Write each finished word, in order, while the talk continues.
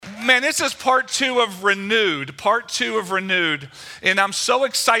man, this is part two of Renewed. And I'm so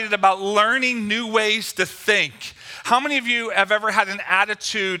excited about learning new ways to think. How many of you have ever had an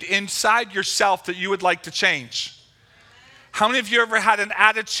attitude inside yourself that you would like to change? How many of you ever had an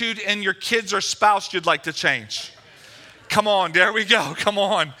attitude in your kids or spouse you'd like to change? Come on, there we go, come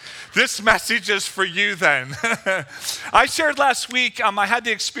on. This message is for you then. I shared last week, I had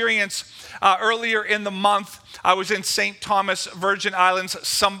the experience earlier in the month. I was in St. Thomas, Virgin Islands.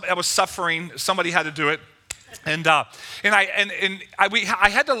 I was suffering. Somebody had to do it. And I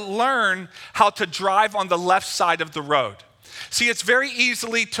had to learn how to drive on the left side of the road. See, it's very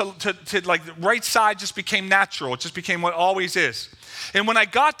easily to like the right side just became natural. It just became what always is. And when I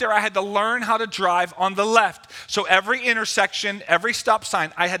got there, I had to learn how to drive on the left. So every intersection, every stop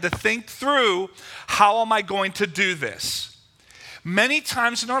sign, I had to think through, how am I going to do this? Many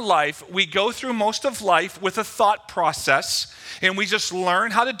times in our life, we go through most of life with a thought process, and we just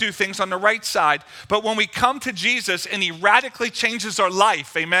learn how to do things on the right side. But when we come to Jesus and he radically changes our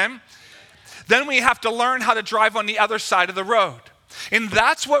life, amen? Then we have to learn how to drive on the other side of the road. And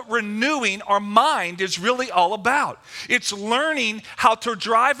that's what renewing our mind is really all about. It's learning how to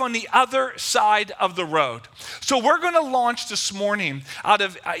drive on the other side of the road. So we're going to launch this morning out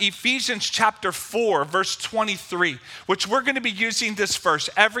of Ephesians chapter 4, verse 23, which we're going to be using this verse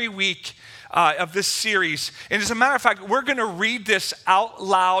every week of this series. And as a matter of fact, we're going to read this out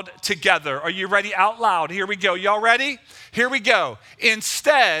loud together. Are you ready? Out loud. Here we go. Y'all ready? Here we go.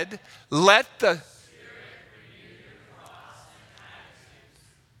 Instead, let the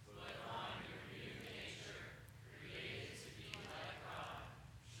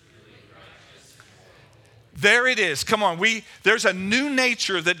There it is. Come on. There's a new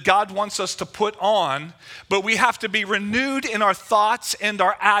nature that God wants us to put on, but we have to be renewed in our thoughts and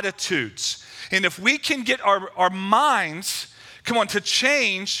our attitudes. And if we can get our minds, to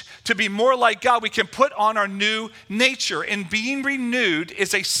change, to be more like God, we can put on our new nature. And being renewed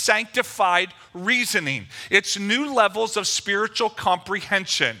is a sanctified reasoning. It's new levels of spiritual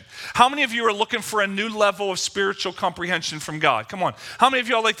comprehension. How many of you are looking for a new level of spiritual comprehension from God? Come on. How many of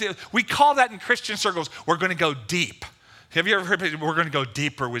you we call that in Christian circles, we're going to go deep. Have you ever heard people, we're going to go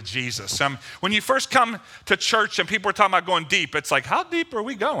deeper with Jesus? When you first come to church and people are talking about going deep, it's like, how deep are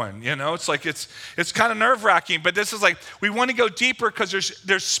we going? It's like, it's kind of nerve-wracking, but this is like, we want to go deeper because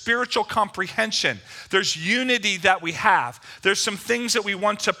there's spiritual comprehension. There's unity that we have. There's some things that we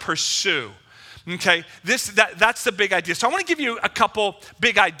want to pursue. Okay, that's the big idea. So I want to give you a couple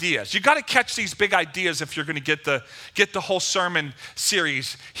big ideas. You got to catch these big ideas if you're going to get the whole sermon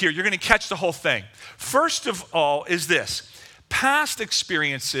series here. You're going to catch the whole thing. First of all is this: past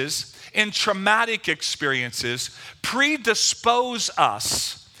experiences and traumatic experiences predispose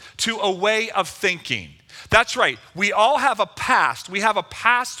us to a way of thinking. That's right. We all have a past. We have a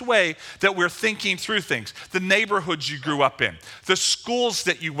past way that we're thinking through things. The neighborhoods you grew up in, the schools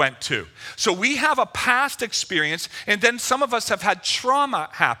that you went to. So we have a past experience, and then some of us have had trauma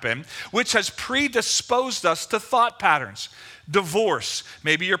happen, which has predisposed us to thought patterns. Divorce.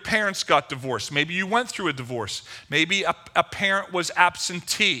 Maybe your parents got divorced. Maybe you went through a divorce. Maybe a parent was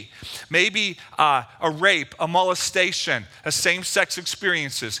absentee. Maybe a rape, a molestation, a same-sex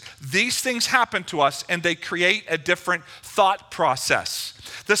experiences. These things happen to us and they create a different thought process.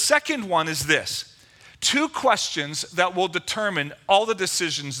 The second one is this: 2 questions that will determine all the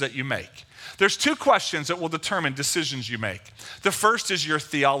decisions that you make. There's 2 questions that will determine decisions you make. The first is your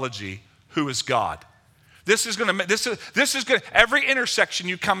theology. Who is God? This is going to, every intersection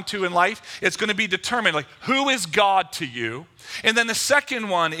you come to in life, it's going to be determined, like, who is God to you? And then the second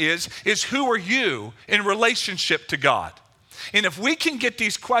one is who are you in relationship to God? And if we can get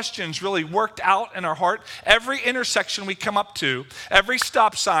these questions really worked out in our heart, every intersection we come up to, every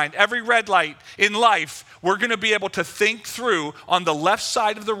stop sign, every red light in life, we're going to be able to think through on the left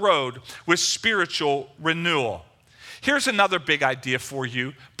side of the road with spiritual renewal. Here's another big idea for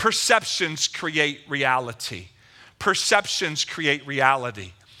you. Perceptions create reality. Perceptions create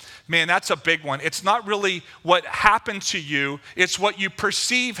reality. Man, that's a big one. It's not really what happened to you, it's what you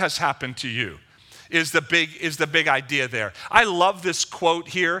perceive has happened to you is the big idea there. I love this quote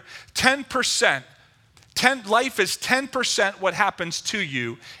here. Life is 10% what happens to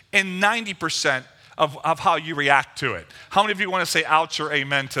you and 90% of how you react to it. How many of you want to say ouch or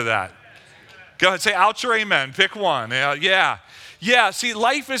amen to that? Go ahead, say ouch or amen. Pick one. Yeah. See,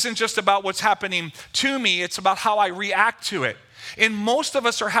 life isn't just about what's happening to me. It's about how I react to it. And most of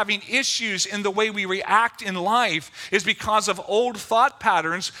us are having issues in the way we react in life is because of old thought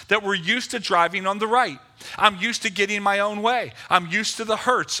patterns that we're used to driving on the right. I'm used to getting my own way. I'm used to the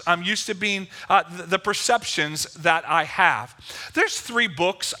hurts. I'm used to being the perceptions that I have. There's 3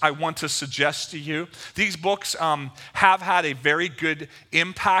 books I want to suggest to you. These books have had a very good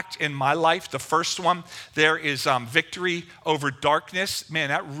impact in my life. The first one there is Victory Over Darkness. Man,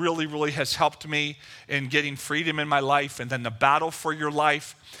 that really, really has helped me in getting freedom in my life. And then The Battle for Your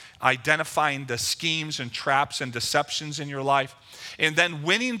Life, identifying the schemes and traps and deceptions in your life. And then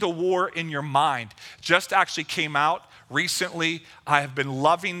Winning the War in Your Mind just actually came out recently. I have been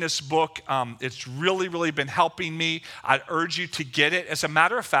loving this book. It's really, really been helping me. I'd urge you to get it. As a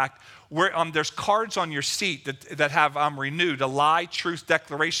matter of fact, there's cards on your seat that have renewed, a lie, truth,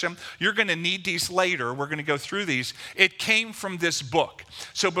 declaration. You're going to need these later. We're going to go through these. It came from this book.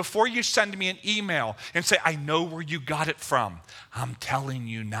 So before you send me an email and say, I know where you got it from, I'm telling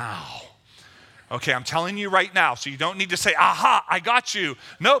you now. Okay, I'm telling you right now, so you don't need to say, aha, I got you.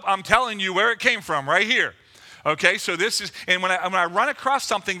 Nope, I'm telling you where it came from, right here. Okay, so this is, and when I run across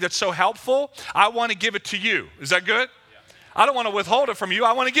something that's so helpful, I want to give it to you. Is that good? I don't want to withhold it from you.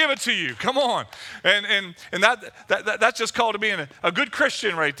 I want to give it to you. Come on. And that's just called to being a good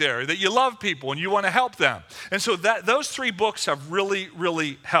Christian right there, that you love people and you want to help them. And so those 3 books have really,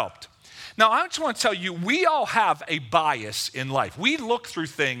 really helped. Now, I just want to tell you, we all have a bias in life. We look through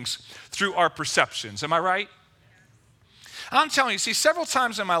things through our perceptions. Am I right? I'm telling you, see, several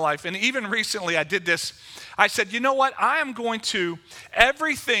times in my life, and even recently I did this, I said, you know what? I am going to,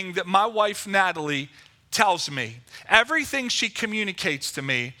 everything that my wife, Natalie, tells me, everything she communicates to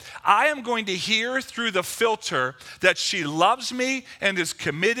me, I am going to hear through the filter that she loves me and is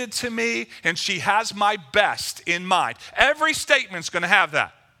committed to me and she has my best in mind. Every statement's going to have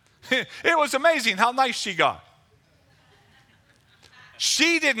that. It was amazing how nice she got.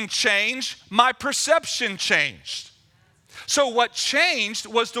 She didn't change, my perception changed. So what changed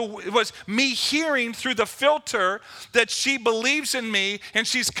was me hearing through the filter that she believes in me and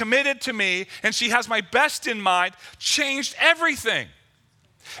she's committed to me and she has my best in mind, changed everything.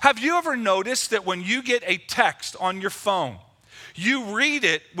 Have you ever noticed that when you get a text on your phone, you read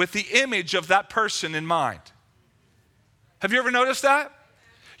it with the image of that person in mind? Have you ever noticed that?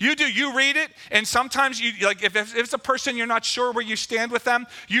 You do. You read it, and sometimes you like if it's a person you're not sure where you stand with them,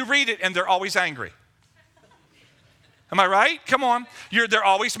 you read it and they're always angry. Am I right? Come on. They're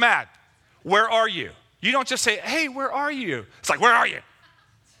always mad. Where are you? You don't just say, hey, where are you? It's like, where are you?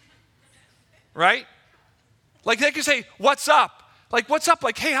 Right? Like they can say, what's up? Like, what's up?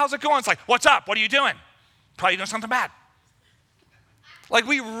 Like, hey, how's it going? It's like, what's up? What are you doing? Probably doing something bad. Like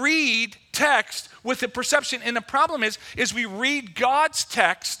we read text with the perception, and the problem is we read God's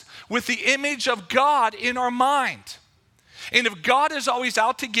text with the image of God in our mind. And if God is always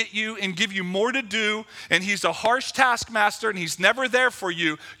out to get you and give you more to do, and he's a harsh taskmaster and he's never there for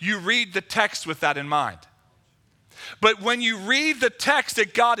you, you read the text with that in mind. But when you read the text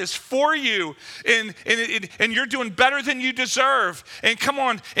that God is for you and you're doing better than you deserve, and come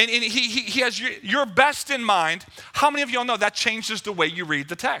on, and he has your best in mind, how many of y'all know that changes the way you read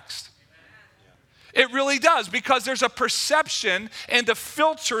the text? It really does, because there's a perception and a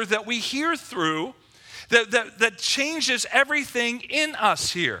filter that we hear through that changes everything in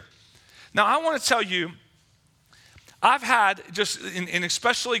us here. Now, I want to tell you, I've had just, and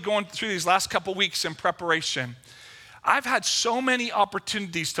especially going through these last couple weeks in preparation, I've had so many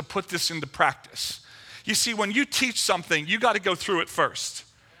opportunities to put this into practice. You see, when you teach something, you got to go through it first.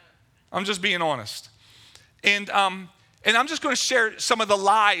 I'm just being honest. And I'm just going to share some of the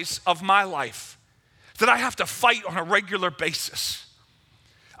lies of my life that I have to fight on a regular basis.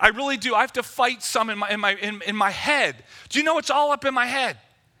 I really do. I have to fight some in my head. Do you know it's all up in my head?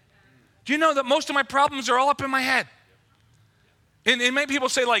 Do you know that most of my problems are all up in my head? And many people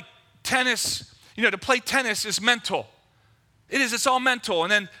say, like, tennis, to play tennis is mental. It is, it's all mental.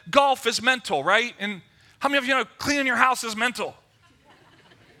 And then golf is mental, right? And how many of you know cleaning your house is mental?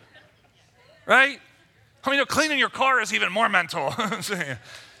 Right? How many know cleaning your car is even more mental?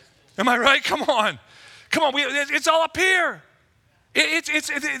 Am I right? Come on. It's all up here.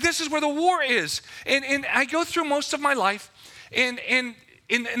 This is where the war is. And I go through most of my life, and in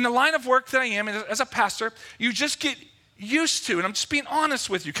the line of work that I am as a pastor, you just get used to, and I'm just being honest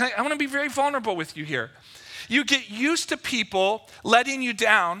with you. I want to be very vulnerable with you here. You get used to people letting you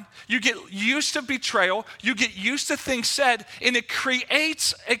down. You get used to betrayal. You get used to things said, and it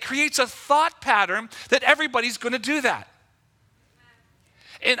creates a thought pattern that everybody's going to do that.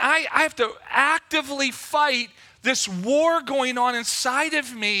 And I have to actively fight this war going on inside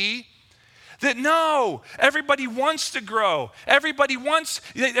of me that no, everybody wants to grow. Everybody wants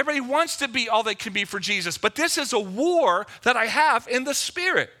to be all they can be for Jesus. But this is a war that I have in the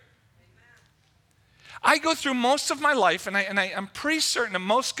spirit. I go through most of my life, and I'm pretty certain that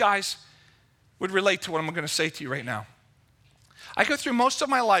most guys would relate to what I'm going to say to you right now. I go through most of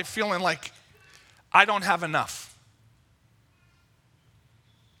my life feeling like I don't have enough.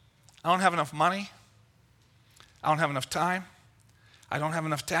 I don't have enough money. I don't have enough time. I don't have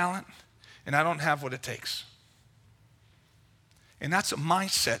enough talent. And I don't have what it takes. And that's a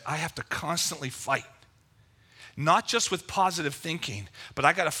mindset I have to constantly fight. Not just with positive thinking, but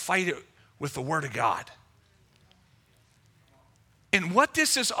I got to fight it with the Word of God. And what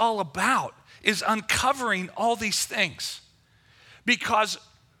this is all about is uncovering all these things. Because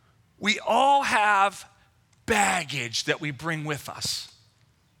we all have baggage that we bring with us.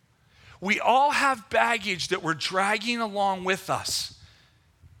 We all have baggage that we're dragging along with us.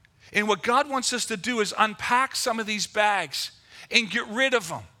 And what God wants us to do is unpack some of these bags and get rid of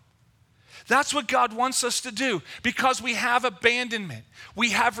them. That's what God wants us to do, because we have abandonment,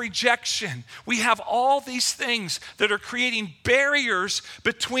 we have rejection, we have all these things that are creating barriers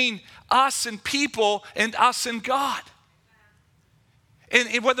between us and people and us and God.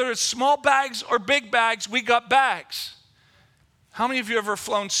 And whether it's small bags or big bags, we got bags. How many of you ever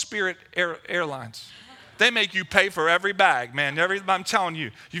flown Spirit Airlines? They make you pay for every bag, man. I'm telling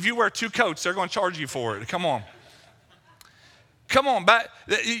you, if you wear 2 coats, they're going to charge you for it. Come on. Come on,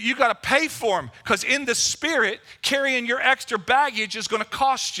 you got to pay for them, because in the Spirit, carrying your extra baggage is going to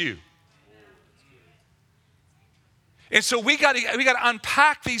cost you. And so we got to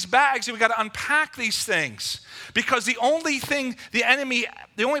unpack these bags, and we got to unpack these things, because the only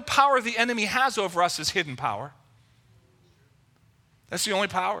power the enemy has over us is hidden power. That's the only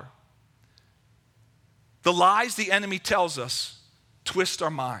power. The lies the enemy tells us twist our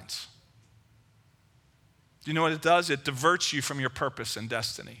minds. Do you know what it does? It diverts you from your purpose and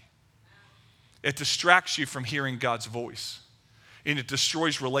destiny. It distracts you from hearing God's voice. And it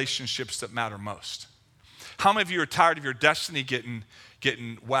destroys relationships that matter most. How many of you are tired of your destiny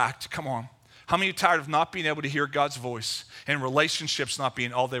getting whacked? Come on. How many of you are tired of not being able to hear God's voice and relationships not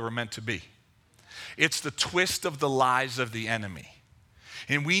being all they were meant to be? It's the twist of the lies of the enemy.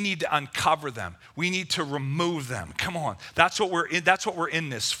 And we need to uncover them. We need to remove them. Come on. That's what we're in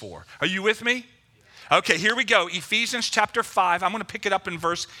this for. Are you with me? Okay, here we go. Ephesians chapter 5. I'm going to pick it up in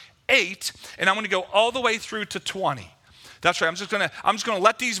verse 8, and I'm going to go all the way through to 20. That's right. I'm just going to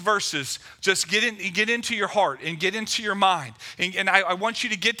let these verses just get into your heart and get into your mind. And I want you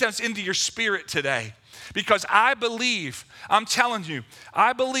to get this into your spirit today. Because I'm telling you,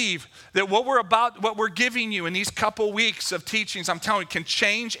 I believe that what we're giving you in these couple weeks of teachings, I'm telling you, can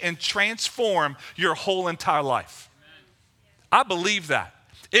change and transform your whole entire life. I believe that.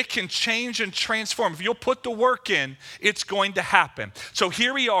 It can change and transform. If you'll put the work in, it's going to happen. So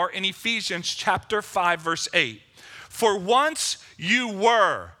here we are in Ephesians chapter 5, verse 8. For once you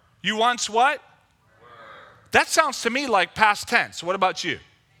once what? That sounds to me like past tense. What about you?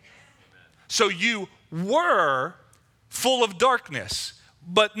 So you were full of darkness,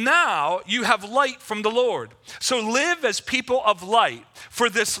 but now you have light from the Lord. So live as people of light, for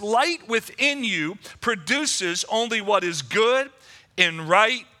this light within you produces only what is good and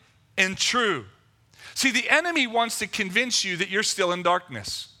right and true. See, the enemy wants to convince you that you're still in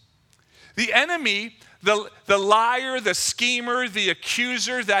darkness. The enemy, the liar, the schemer, the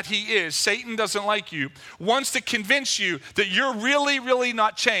accuser that he is, Satan doesn't like you, wants to convince you that you're really, really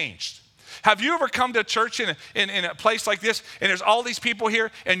not changed. Have you ever come to a church in a place like this, and there's all these people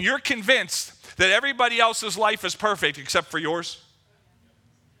here, and you're convinced that everybody else's life is perfect except for yours?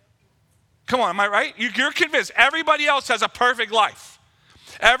 Come on, am I right? You're convinced everybody else has a perfect life.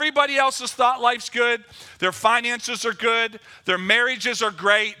 Everybody else has thought life's good, their finances are good, their marriages are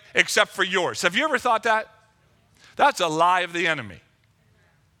great, except for yours. Have you ever thought that? That's a lie of the enemy.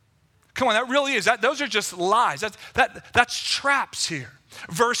 Come on, that really is. Those are just lies. That's traps here.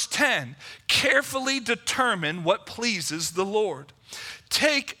 Verse 10, carefully determine what pleases the Lord.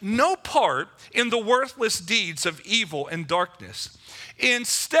 Take no part in the worthless deeds of evil and darkness.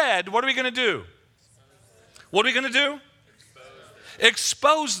 Instead, what are we going to do? What are we going to do?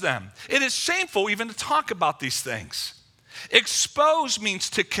 Expose them. It is shameful even to talk about these things. Expose means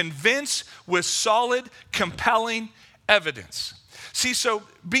to convince with solid, compelling evidence. See, so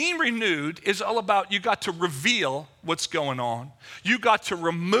being renewed is all about you got to reveal what's going on. You got to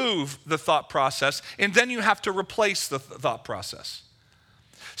remove the thought process, and then you have to replace the thought process.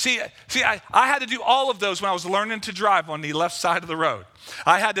 See, I had to do all of those when I was learning to drive on the left side of the road.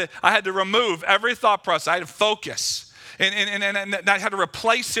 I had to remove every thought process. I had to focus. And I had to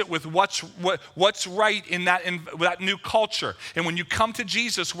replace it with what's right in that new culture. And when you come to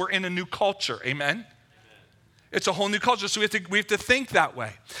Jesus, we're in a new culture. Amen? It's a whole new culture, so we have to think that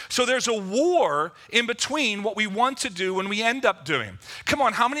way. So there's a war in between what we want to do and we end up doing. Come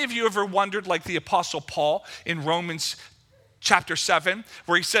on, how many of you ever wondered, like the Apostle Paul in Romans chapter 7,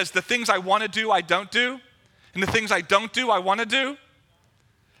 where he says, the things I want to do, I don't do, and the things I don't do, I want to do?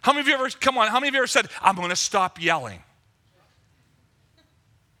 How many of you ever said, I'm going to stop yelling?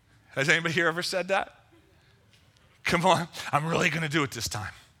 Has anybody here ever said that? Come on, I'm really going to do it this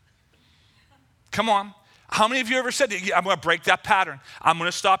time. Come on. How many of you ever said, I'm going to break that pattern. I'm going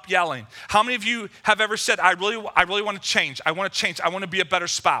to stop yelling? How many of you have ever said, I really want to change. I want to change. I want to be a better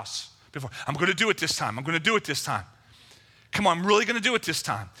spouse. I'm going to do it this time. I'm going to do it this time. Come on, I'm really going to do it this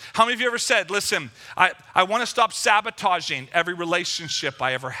time. How many of you ever said, listen, I want to stop sabotaging every relationship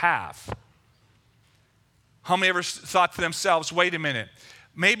I ever have? How many ever thought to themselves, wait a minute,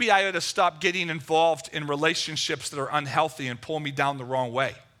 maybe I ought to stop getting involved in relationships that are unhealthy and pull me down the wrong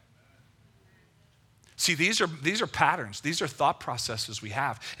way? See, these are patterns. These are thought processes we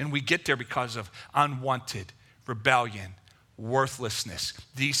have. And we get there because of unwanted rebellion, worthlessness.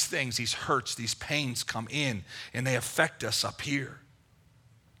 These things, these hurts, these pains come in and they affect us up here.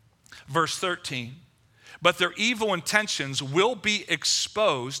 Verse 13, but their evil intentions will be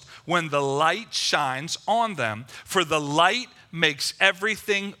exposed when the light shines on them, for the light makes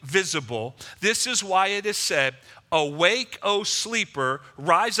everything visible. This is why it is said, awake, O sleeper,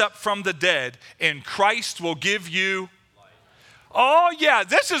 rise up from the dead, and Christ will give you light. Oh yeah,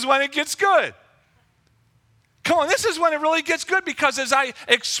 this is when it gets good. Come on, this is when it really gets good, because as I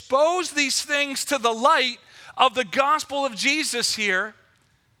expose these things to the light of the gospel of Jesus here,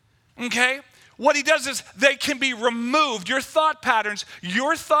 okay, what he does is they can be removed. Your thought patterns,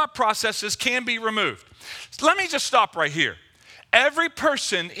 your thought processes can be removed. Let me just stop right here. Every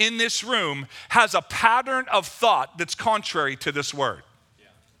person in this room has a pattern of thought that's contrary to this word. Yeah.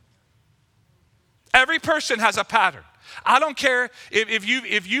 Every person has a pattern. I don't care if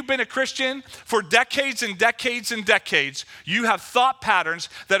you've been a Christian for decades and decades and decades, you have thought patterns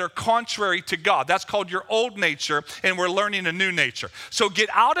that are contrary to God. That's called your old nature, and we're learning a new nature. So get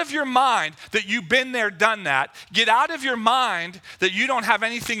out of your mind that you've been there, done that. Get out of your mind that you don't have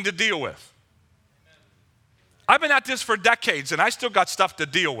anything to deal with. I've been at this for decades, and I still got stuff to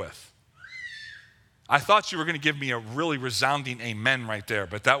deal with. I thought you were going to give me a really resounding amen right there,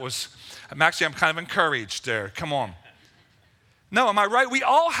 but I'm kind of encouraged there. Come on. No, am I right? We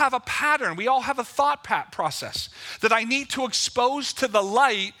all have a pattern. We all have a thought process that I need to expose to the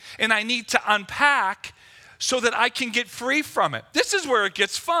light and I need to unpack so that I can get free from it. This is where it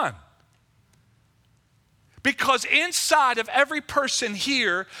gets fun. Because inside of every person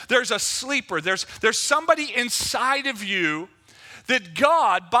here, there's a sleeper. There's somebody inside of you that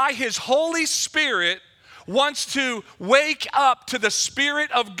God, by his Holy Spirit, wants to wake up to the Spirit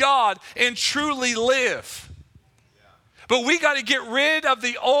of God and truly live. But we got to get rid of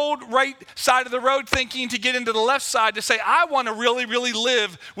the old right side of the road thinking to get into the left side to say, I want to really, really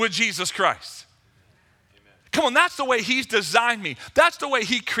live with Jesus Christ. Amen. Come on, that's the way he's designed me. That's the way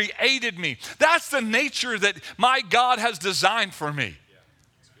he created me. That's the nature that my God has designed for me. Yeah,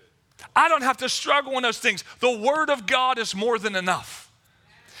 that's good. I don't have to struggle in those things. The Word of God is more than enough.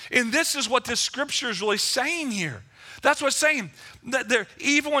 And this is what this scripture is really saying here. That's what it's saying. That their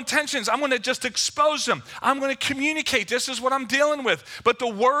evil intentions, I'm going to just expose them. I'm going to communicate. This is what I'm dealing with. But the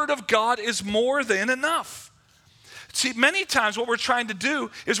Word of God is more than enough. See, many times what we're trying to do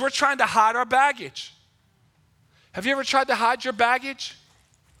is we're trying to hide our baggage. Have you ever tried to hide your baggage?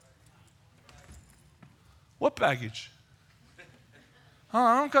 What baggage? Oh,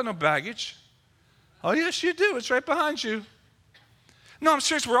 I don't got no baggage. Oh, yes, you do. It's right behind you. No, I'm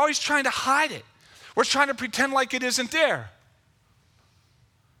serious. We're always trying to hide it. We're trying to pretend like it isn't there.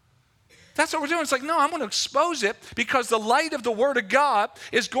 That's what we're doing. It's like, no, I'm going to expose it because the light of the Word of God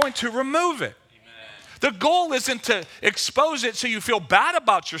is going to remove it. Amen. The goal isn't to expose it so you feel bad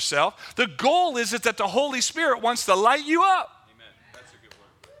about yourself. The goal is that the Holy Spirit wants to light you up. Amen. That's a good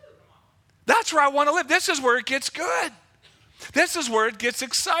word. That's where I want to live. This is where it gets good. This is where it gets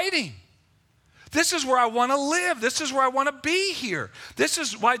exciting. This is where I want to live. This is where I want to be here. This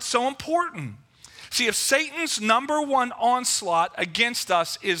is why it's so important. See, if Satan's number one onslaught against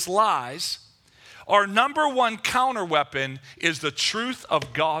us is lies, our number one counter weapon is the truth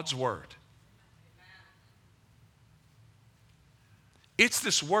of God's word. It's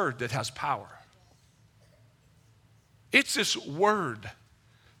this word that has power. It's this word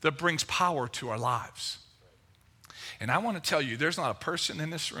that brings power to our lives. And I want to tell you, there's not a person in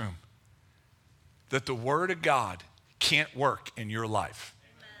this room that the word of God can't work in your life.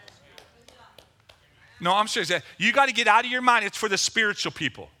 No, I'm serious. You got to get out of your mind. It's for the spiritual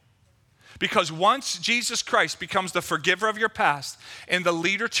people. Because once Jesus Christ becomes the forgiver of your past and the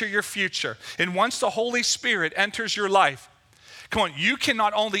leader to your future, and once the Holy Spirit enters your life, come on, you can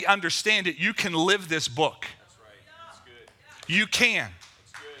not only understand it, you can live this book. That's right. That's good. You can.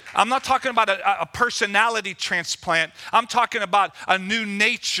 That's good. I'm not talking about a personality transplant. I'm talking about a new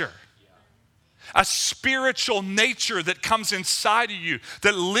nature. A spiritual nature that comes inside of you,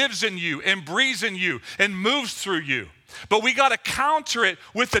 that lives in you and breathes in you and moves through you. But we got to counter it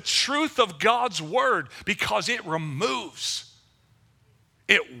with the truth of God's word because it removes.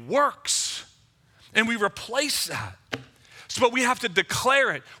 It works. And we replace that. But we have to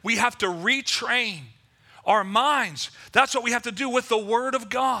declare it. We have to retrain our minds. That's what we have to do with the word of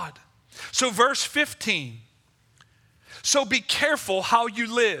God. So verse 15. So be careful how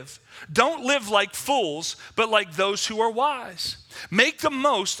you live. Don't live like fools, but like those who are wise. Make the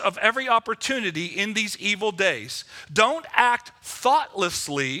most of every opportunity in these evil days. Don't act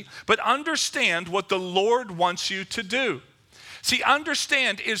thoughtlessly, but understand what the Lord wants you to do. See,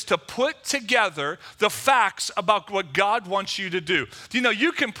 understand is to put together the facts about what God wants you to do. Do you know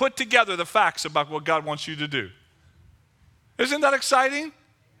you can put together the facts about what God wants you to do? Isn't that exciting?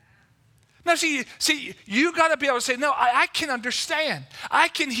 Now, see, you got to be able to say, no, I can understand. I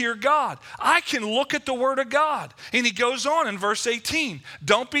can hear God. I can look at the word of God. And he goes on in verse 18,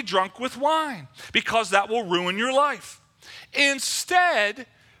 don't be drunk with wine because that will ruin your life. Instead,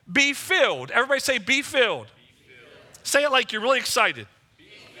 be filled. Everybody say, be filled. Be filled. Say it like you're really excited. Be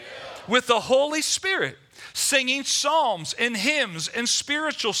filled. With the Holy Spirit, singing psalms and hymns and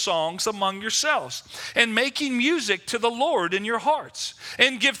spiritual songs among yourselves, and making music to the Lord in your hearts.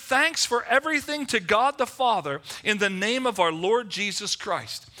 And give thanks for everything to God the Father in the name of our Lord Jesus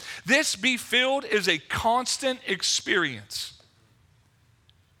Christ. This be filled is a constant experience.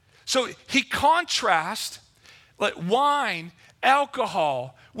 So he contrasts like wine,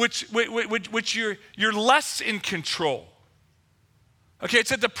 alcohol, which you're less in control. Okay,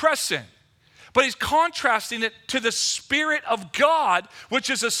 it's a depressant. But he's contrasting it to the Spirit of God, which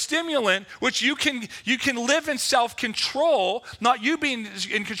is a stimulant, which you can live in self-control, not you being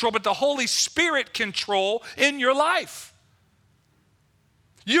in control, but the Holy Spirit control in your life.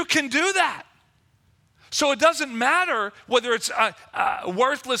 You can do that. So it doesn't matter whether it's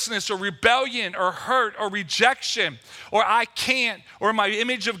worthlessness or rebellion or hurt or rejection or I can't or my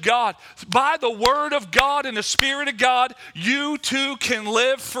image of God. By the word of God and the Spirit of God, you too can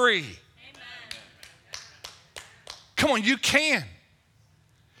live free. Come on, you can.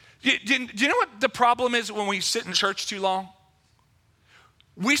 Do you know what the problem is when we sit in church too long?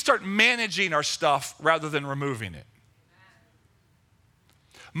 We start managing our stuff rather than removing it.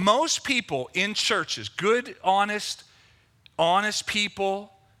 Most people in churches, good, honest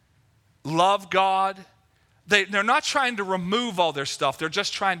people, love God, they're not trying to remove all their stuff. They're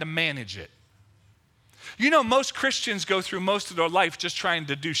just trying to manage it. You know, most Christians go through most of their life just trying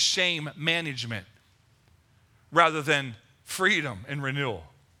to do shame management rather than freedom and renewal.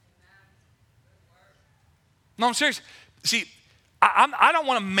 No, I'm serious. See, I don't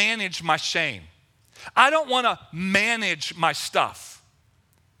want to manage my shame. I don't want to manage my stuff.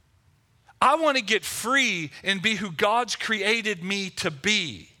 I want to get free and be who God's created me to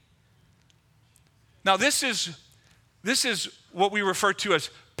be. Now, this is what we refer to as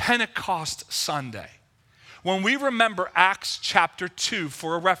Pentecost Sunday. When we remember Acts chapter 2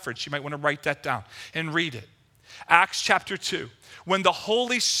 for a reference, you might want to write that down and read it. Acts chapter 2, when the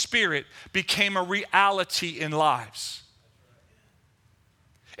Holy Spirit became a reality in lives.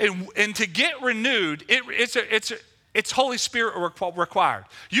 And to get renewed, it's Holy Spirit required.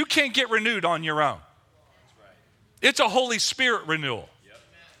 You can't get renewed on your own. It's a Holy Spirit renewal. Yep,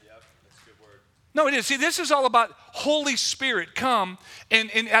 that's a good word. No, it is. See, this is all about Holy Spirit come and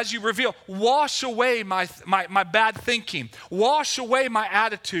as you reveal, wash away my bad thinking, wash away my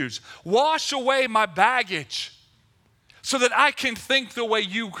attitudes, wash away my baggage, so that I can think the way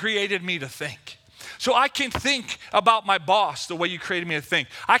you created me to think. So I can think about my boss the way you created me to think.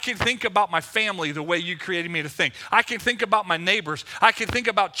 I can think about my family the way you created me to think. I can think about my neighbors. I can think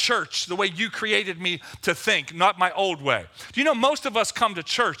about church the way you created me to think, not my old way. Do you know most of us come to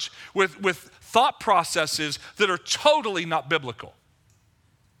church with thought processes that are totally not biblical?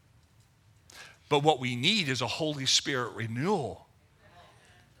 But what we need is a Holy Spirit renewal.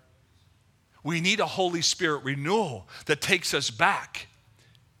 We need a Holy Spirit renewal that takes us back.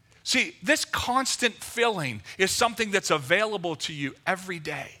 See, this constant filling is something that's available to you every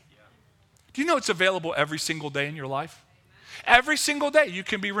day. Do you know it's available every single day in your life? Every single day you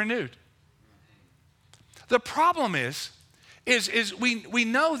can be renewed. The problem is we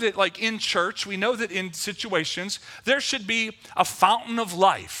know that like in church, we know that in situations, there should be a fountain of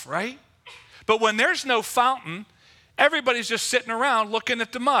life, right? But when there's no fountain, everybody's just sitting around looking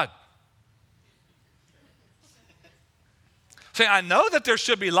at the mud. Saying, I know that there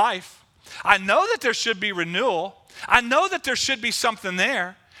should be life. I know that there should be renewal. I know that there should be something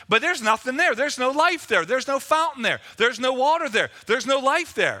there, but there's nothing there. There's no life there. There's no fountain there. There's no water there. There's no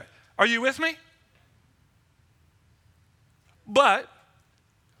life there. Are you with me? But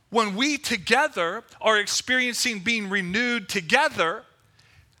when we together are experiencing being renewed together,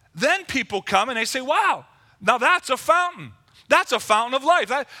 then people come and they say, wow, now that's a fountain. That's a fountain of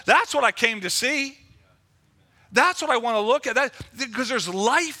life. That's what I came to see. That's what I want to look at, that, because there's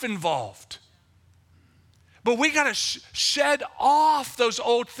life involved. But we got to shed off those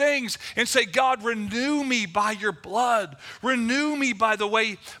old things and say, God, renew me by your blood. Renew me by the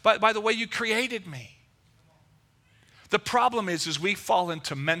way you created me. The problem is we fall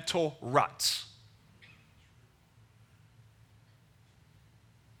into mental ruts.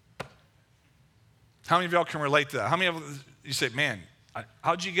 How many of y'all can relate to that? How many of you say, man,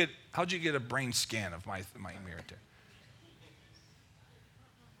 how'd you get a brain scan of my mirror?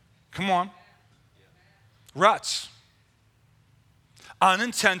 Come on. Ruts.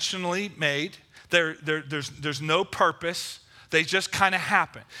 Unintentionally made. There's no purpose. They just kind of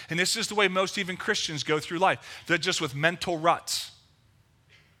happen. And this is the way most even Christians go through life. They're just with mental ruts.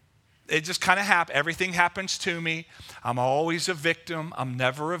 It just kind of happens. Everything happens to me. I'm always a victim. I'm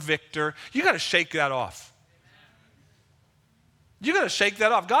never a victor. You got to shake that off. You got to shake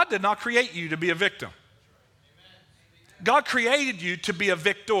that off. God did not create you to be a victim. God created you to be a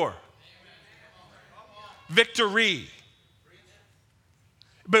victor. Victory.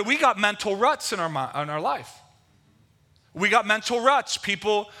 But we got mental ruts in our life. We got mental ruts.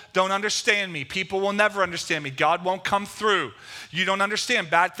 People don't understand me. People will never understand me. God won't come through. You don't understand.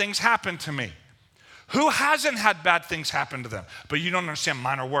 Bad things happen to me. Who hasn't had bad things happen to them? But you don't understand,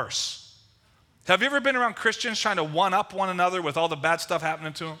 mine are worse. Have you ever been around Christians trying to one-up one another with all the bad stuff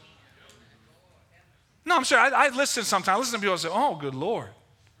happening to them? No, I'm sorry. I listen sometimes. I listen to people and say, oh, good Lord.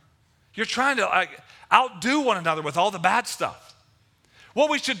 You're trying to outdo one another with all the bad stuff. What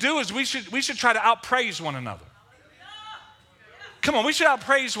we should do is we should try to outpraise one another. Come on, we should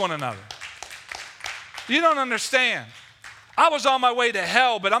outpraise one another. You don't understand. I was on my way to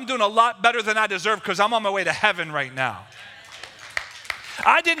hell, but I'm doing a lot better than I deserve because I'm on my way to heaven right now.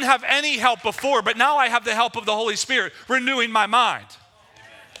 I didn't have any help before, but now I have the help of the Holy Spirit renewing my mind.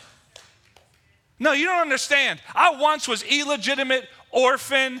 No, you don't understand. I once was illegitimate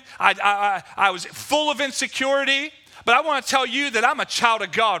orphan. I was full of insecurity, but I want to tell you that I'm a child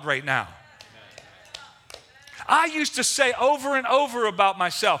of God right now. I used to say over and over about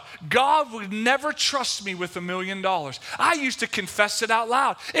myself, God would never trust me with $1 million. I used to confess it out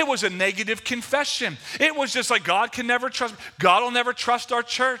loud. It was a negative confession. It was just like, God can never trust me. God will never trust our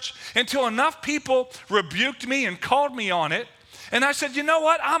church. Until enough people rebuked me and called me on it. And I said, you know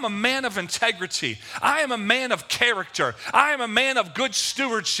what? I'm a man of integrity. I am a man of character. I am a man of good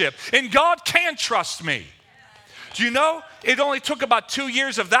stewardship. And God can trust me. Do you know, it only took about 2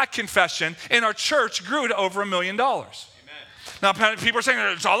 years of that confession, and our church grew to over $1 million. Amen. Now, people are saying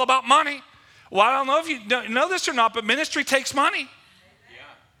it's all about money. Well, I don't know if you know this or not, but ministry takes money. Yeah.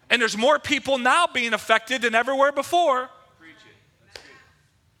 And there's more people now being affected than everywhere before. Preach it. That's good.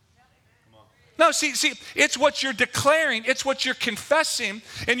 Come on. No, see, it's what you're declaring. It's what you're confessing.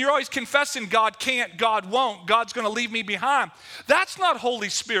 And you're always confessing God can't, God won't, God's going to leave me behind. That's not Holy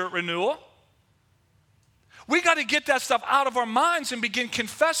Spirit renewal. We got to get that stuff out of our minds and begin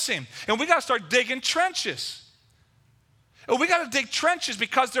confessing. And we got to start digging trenches. And we got to dig trenches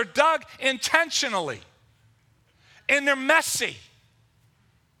because they're dug intentionally. And they're messy.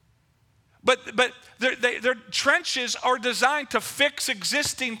 But their trenches are designed to fix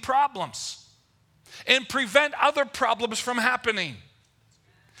existing problems and prevent other problems from happening.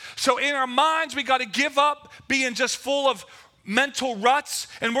 So in our minds, we got to give up being just full of mental ruts,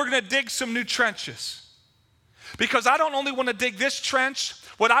 and we're going to dig some new trenches. Because I don't only want to dig this trench,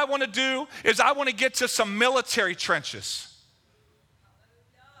 what I want to do is I want to get to some military trenches.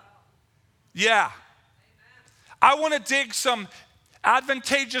 Yeah. I want to dig some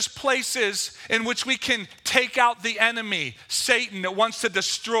advantageous places in which we can take out the enemy, Satan, that wants to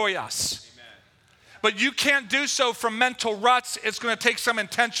destroy us. Amen. But you can't do so from mental ruts. It's going to take some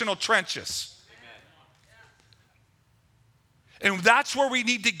intentional trenches. Amen. And that's where we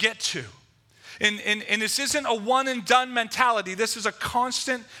need to get to. And this isn't a one and done mentality. This is a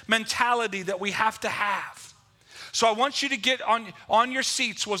constant mentality that we have to have. So I want you to get on your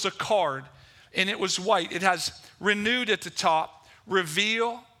seats was a card, and it was white. It has renewed at the top,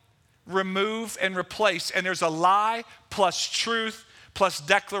 reveal, remove, and replace. And there's a lie plus truth plus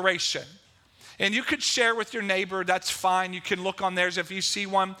declaration. And you could share with your neighbor, that's fine. You can look on theirs. If you see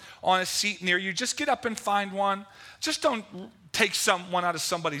one on a seat near you, just get up and find one. Just don't take one out of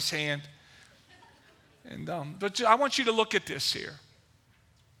somebody's hand. And but I want you to look at this here.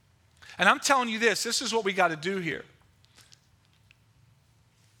 And I'm telling you this is what we got to do here.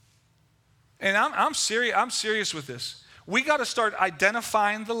 And I'm serious with this. We got to start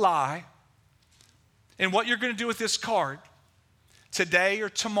identifying the lie and what you're going to do with this card today or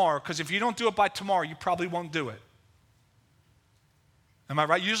tomorrow, because if you don't do it by tomorrow, you probably won't do it. Am I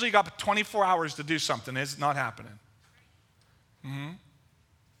right? Usually you got 24 hours to do something. It's not happening. Mm-hmm.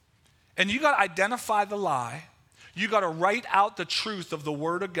 And you got to identify the lie. You got to write out the truth of the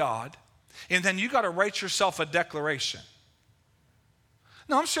Word of God. And then you got to write yourself a declaration.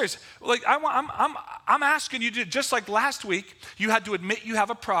 No, I'm serious. Like I'm asking you to, just like last week, you had to admit you have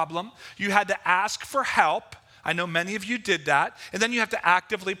a problem. You had to ask for help. I know many of you did that. And then you have to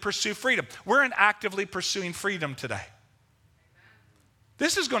actively pursue freedom. We're in actively pursuing freedom today.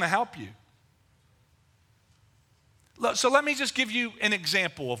 This is going to help you. So let me just give you an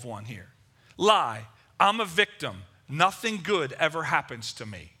example of one here. Lie. I'm a victim. Nothing good ever happens to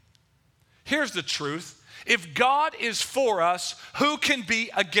me. Here's the truth. If God is for us, who can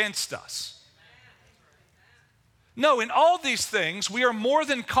be against us? No, in all these things, we are more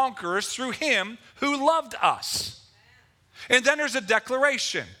than conquerors through him who loved us. And then there's a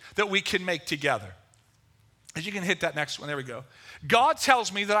declaration that we can make together. As you can hit that next one, there we go. God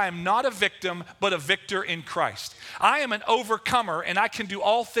tells me that I am not a victim, but a victor in Christ. I am an overcomer, and I can do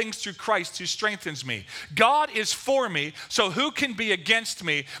all things through Christ who strengthens me. God is for me, so who can be against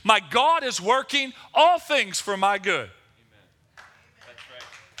me? My God is working all things for my good. Amen. That's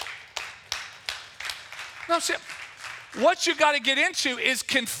right. Now, see, what you got to get into is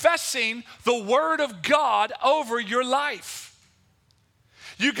confessing the Word of God over your life.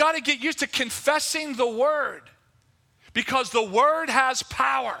 You got to get used to confessing the Word. Because the Word has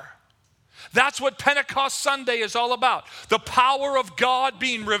power. That's what Pentecost Sunday is all about. The power of God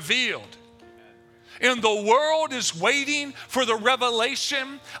being revealed. And the world is waiting for the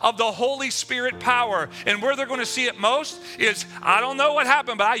revelation of the Holy Spirit power. And where they're going to see it most is, I don't know what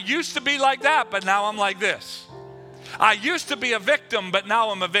happened, but I used to be like that, but now I'm like this. I used to be a victim, but now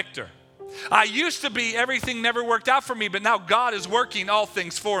I'm a victor. I used to be everything never worked out for me, but now God is working all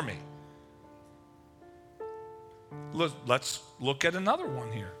things for me. Let's look at another one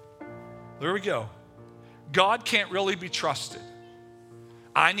here. There we go. God can't really be trusted.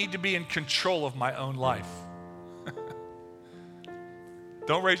 I need to be in control of my own life.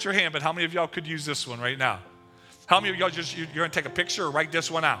 Don't raise your hand, but how many of y'all could use this one right now? How many of y'all you're going to take a picture or write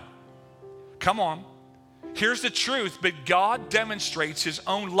this one out? Come on. Here's the truth, but God demonstrates his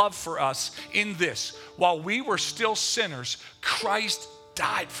own love for us in this. While we were still sinners, Christ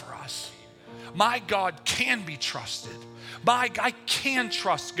died for us. My God can be trusted. I can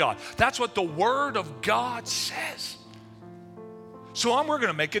trust God. That's what the Word of God says. So we're going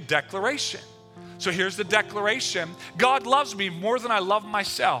to make a declaration. So here's the declaration. God loves me more than I love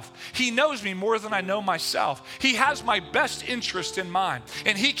myself. He knows me more than I know myself. He has my best interest in mind,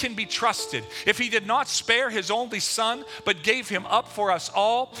 and he can be trusted. If he did not spare his only son, but gave him up for us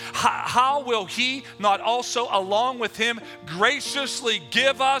all, how will he not also, along with him, graciously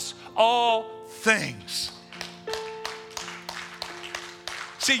give us all things?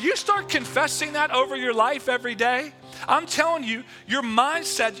 See, you start confessing that over your life every day. I'm telling you, your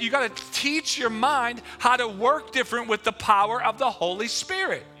mindset, you got to teach your mind how to work different with the power of the Holy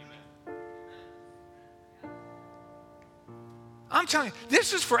Spirit. I'm telling you,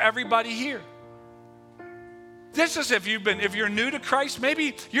 this is for everybody here. This is if you're new to Christ,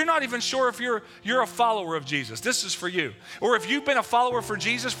 maybe you're not even sure if you're a follower of Jesus. This is for you. Or if you've been a follower for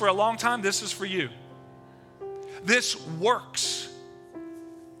Jesus for a long time, this is for you. This works.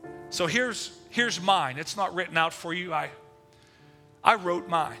 So here's mine. It's not written out for you. I wrote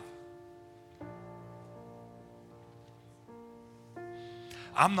mine.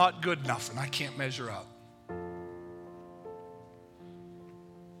 I'm not good enough and I can't measure up.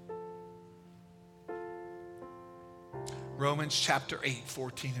 Romans chapter 8,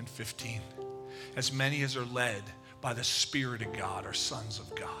 14 and 15. As many as are led by the Spirit of God are sons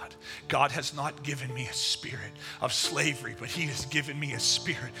of God. God has not given me a spirit of slavery, but he has given me a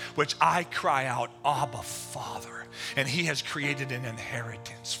spirit which I cry out, Abba, Father. And he has created an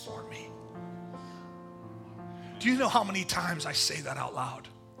inheritance for me. Do you know how many times I say that out loud?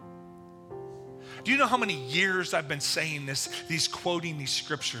 Do you know how many years I've been saying this, quoting these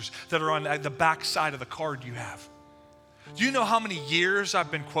scriptures that are on the back side of the card you have? Do you know how many years I've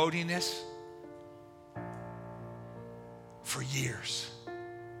been quoting this? For years.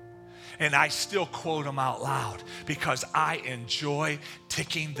 And I still quote them out loud because I enjoy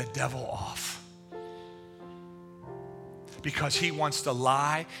ticking the devil off. Because he wants to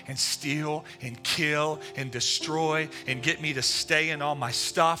lie and steal and kill and destroy and get me to stay in all my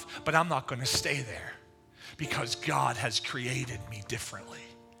stuff, but I'm not going to stay there because God has created me differently.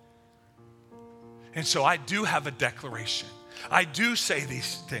 And so I do have a declaration. I do say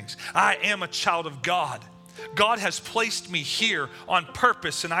these things. I am a child of God. God has placed me here on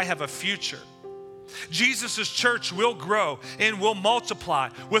purpose, and I have a future. Jesus' church will grow and will multiply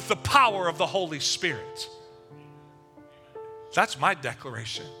with the power of the Holy Spirit. That's my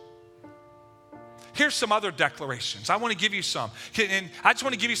declaration. Here's some other declarations. I want to give you some. And I just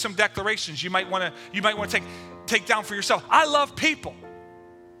want to give you some declarations you might want to take down for yourself. I love people.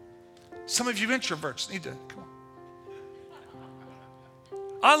 Some of you introverts need to come on.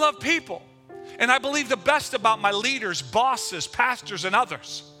 I love people. And I believe the best about my leaders, bosses, pastors, and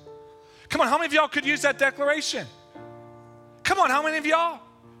others. Come on, how many of y'all could use that declaration? Come on, how many of y'all?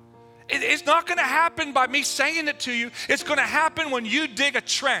 It's not going to happen by me saying it to you. It's going to happen when you dig a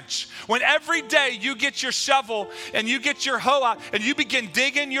trench. When every day you get your shovel and you get your hoe out and you begin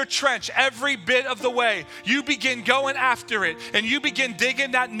digging your trench every bit of the way. You begin going after it and you begin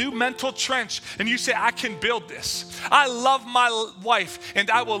digging that new mental trench and you say, I can build this. I love my wife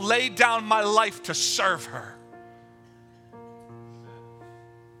and I will lay down my life to serve her.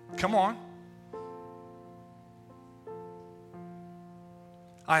 Come on.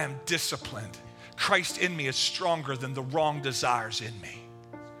 I am disciplined. Christ in me is stronger than the wrong desires in me.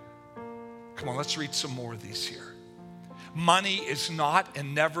 Come on, let's read some more of these here. Money is not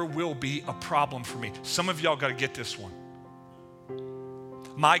and never will be a problem for me. Some of y'all got to get this one.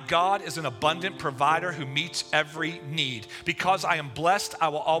 My God is an abundant provider who meets every need. Because I am blessed, I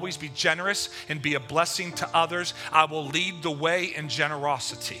will always be generous and be a blessing to others. I will lead the way in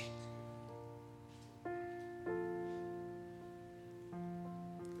generosity.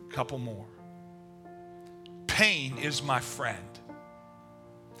 Couple more. Pain is my friend.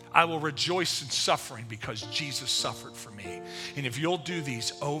 I will rejoice in suffering because Jesus suffered for me. And if you'll do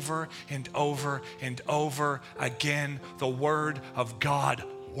these over and over and over again, the word of God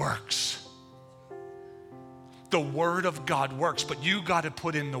works. The word of God works, but you got to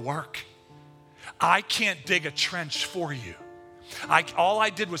put in the work. I can't dig a trench for you. All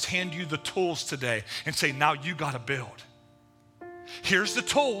I did was hand you the tools today and say, now you got to build. Here's the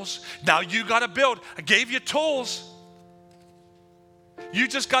tools. Now you got to build. I gave you tools. You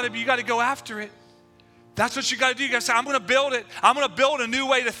just got to go after it. That's what you got to do. You got to say, I'm going to build it. I'm going to build a new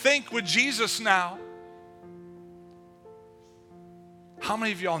way to think with Jesus now. How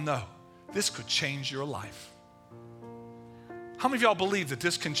many of y'all know this could change your life? How many of y'all believe that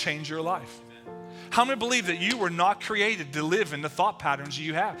this can change your life? How many believe that you were not created to live in the thought patterns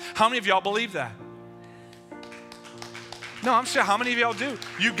you have? How many of y'all believe that? No, I'm saying, how many of y'all do?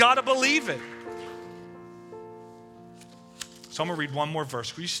 You got to believe it. So I'm going to read one more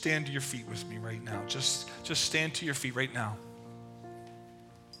verse. Will you stand to your feet with me right now? Just stand to your feet right now.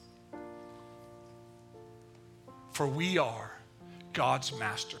 For we are God's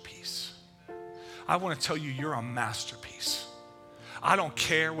masterpiece. I want to tell you, you're a masterpiece. I don't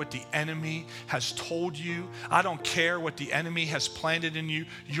care what the enemy has told you. I don't care what the enemy has planted in you.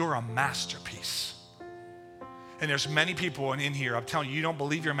 You're a masterpiece. And there's many people in here, I'm telling you, you don't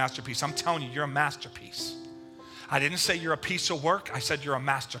believe you're a masterpiece. I'm telling you, you're a masterpiece. I didn't say you're a piece of work. I said you're a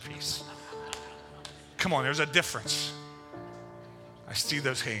masterpiece. Come on, there's a difference. I see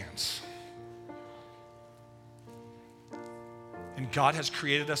those hands. And God has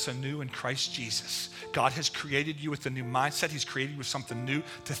created us anew in Christ Jesus. God has created you with a new mindset. He's created you with something new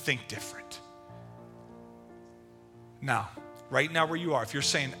to think different. Now, right now where you are, if you're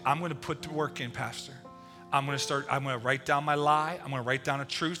saying, I'm going to put the work in, Pastor. I'm going to write down my lie. I'm going to write down a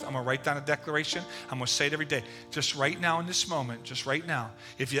truth. I'm going to write down a declaration. I'm going to say it every day. Just right now in this moment, just right now.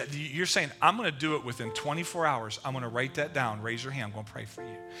 If you're saying, I'm going to do it within 24 hours, I'm going to write that down. Raise your hand. I'm going to pray for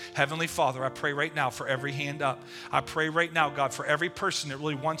you. Heavenly Father, I pray right now for every hand up. I pray right now, God, for every person that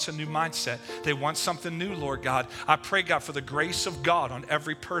really wants a new mindset. They want something new, Lord God. I pray, God, for the grace of God on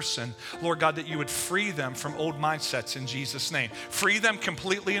every person. Lord God, that you would free them from old mindsets in Jesus' name. Free them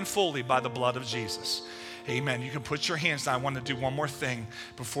completely and fully by the blood of Jesus. Amen. You can put your hands down. I want to do one more thing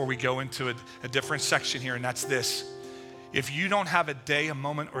before we go into a different section here, and that's this. If you don't have a day, a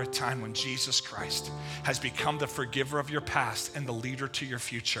moment, or a time when Jesus Christ has become the forgiver of your past and the leader to your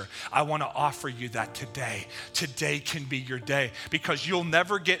future, I want to offer you that today. Today can be your day, because you'll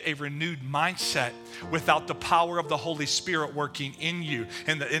never get a renewed mindset without the power of the Holy Spirit working in you.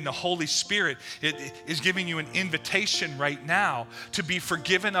 And the Holy Spirit is giving you an invitation right now to be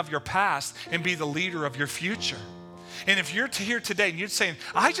forgiven of your past and be the leader of your future. And if you're here today and you're saying,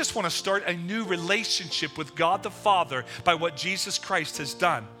 I just want to start a new relationship with God the Father by what Jesus Christ has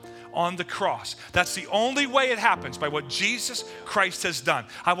done on the cross. That's the only way it happens, by what Jesus Christ has done.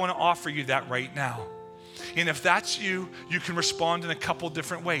 I want to offer you that right now. And if that's you, you can respond in a couple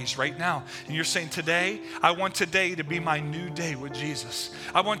different ways right now. And you're saying, today, I want today to be my new day with Jesus.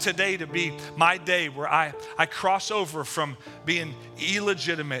 I want today to be my day where I cross over from being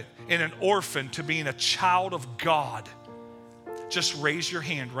illegitimate and an orphan to being a child of God. Just raise your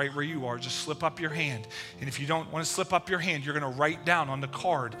hand right where you are. Just slip up your hand. And if you don't want to slip up your hand, you're going to write down on the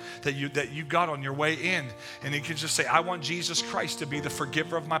card that you got on your way in. And you can just say, I want Jesus Christ to be the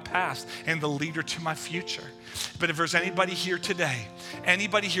forgiver of my past and the leader to my future. But if there's anybody here today,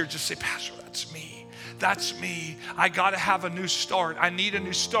 anybody here, just say, Pastor, that's me. That's me. I got to have a new start. I need a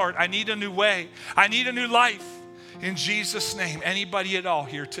new start. I need a new way. I need a new life. In Jesus' name, anybody at all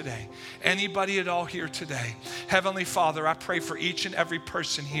here today? Anybody at all here today? Heavenly Father, I pray for each and every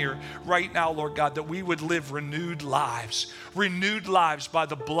person here right now, Lord God, that we would live renewed lives by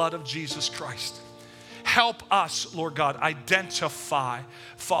the blood of Jesus Christ. Help us, Lord God, identify,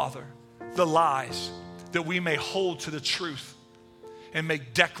 Father, the lies, that we may hold to the truth and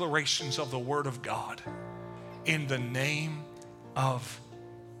make declarations of the Word of God. In the name of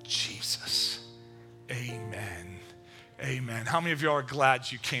Jesus, amen. Amen. How many of you are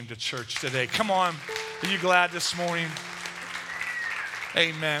glad you came to church today? Come on. Are you glad this morning?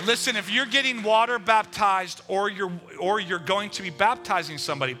 Amen. Listen, if you're getting water baptized or you're going to be baptizing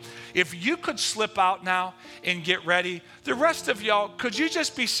somebody, if you could slip out now and get ready, the rest of y'all, could you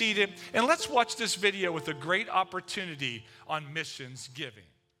just be seated? And let's watch this video with a great opportunity on missions giving.